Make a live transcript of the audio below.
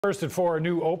First at 4, a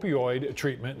new opioid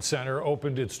treatment center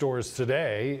opened its doors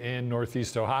today in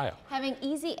Northeast Ohio. Having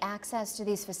easy access to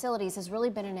these facilities has really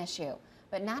been an issue,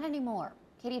 but not anymore.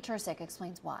 Katie Tersick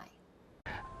explains why.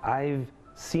 I've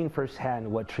seen firsthand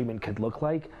what treatment could look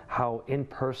like, how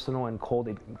impersonal and cold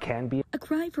it can be. A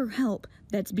cry for help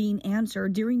that's being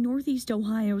answered during Northeast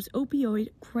Ohio's opioid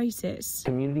crisis.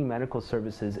 Community medical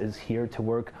services is here to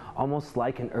work almost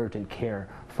like an urgent care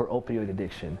for opioid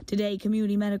addiction. Today,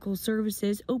 Community Medical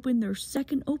Services opened their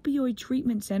second opioid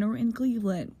treatment center in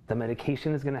Cleveland. The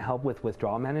medication is going to help with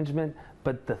withdrawal management,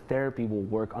 but the therapy will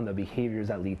work on the behaviors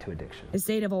that lead to addiction. The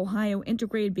State of Ohio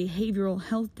Integrated Behavioral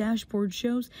Health Dashboard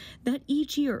shows that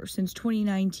each year since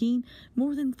 2019,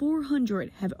 more than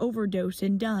 400 have overdosed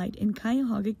and died in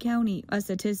Cuyahoga County. A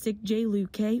statistic Jay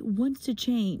Luque wants to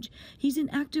change. He's in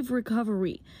active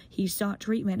recovery. He sought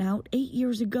treatment out 8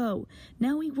 years ago.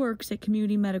 Now he works at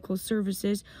Community Medical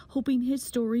Services, hoping his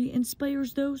story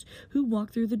inspires those who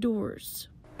walk through the doors.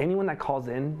 Anyone that calls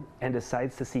in and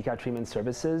decides to seek out treatment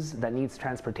services that needs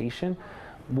transportation,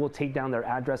 we'll take down their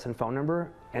address and phone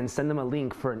number and send them a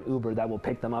link for an Uber that will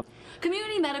pick them up.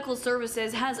 Community Medical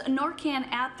Services has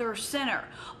Narcan at their center.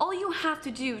 All you have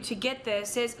to do to get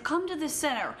this is come to the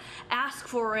center, ask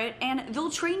for it, and they'll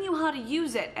train you how to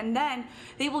use it, and then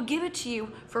they will give it to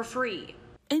you for free.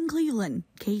 In Cleveland,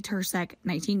 Kate Tersick,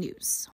 19 News.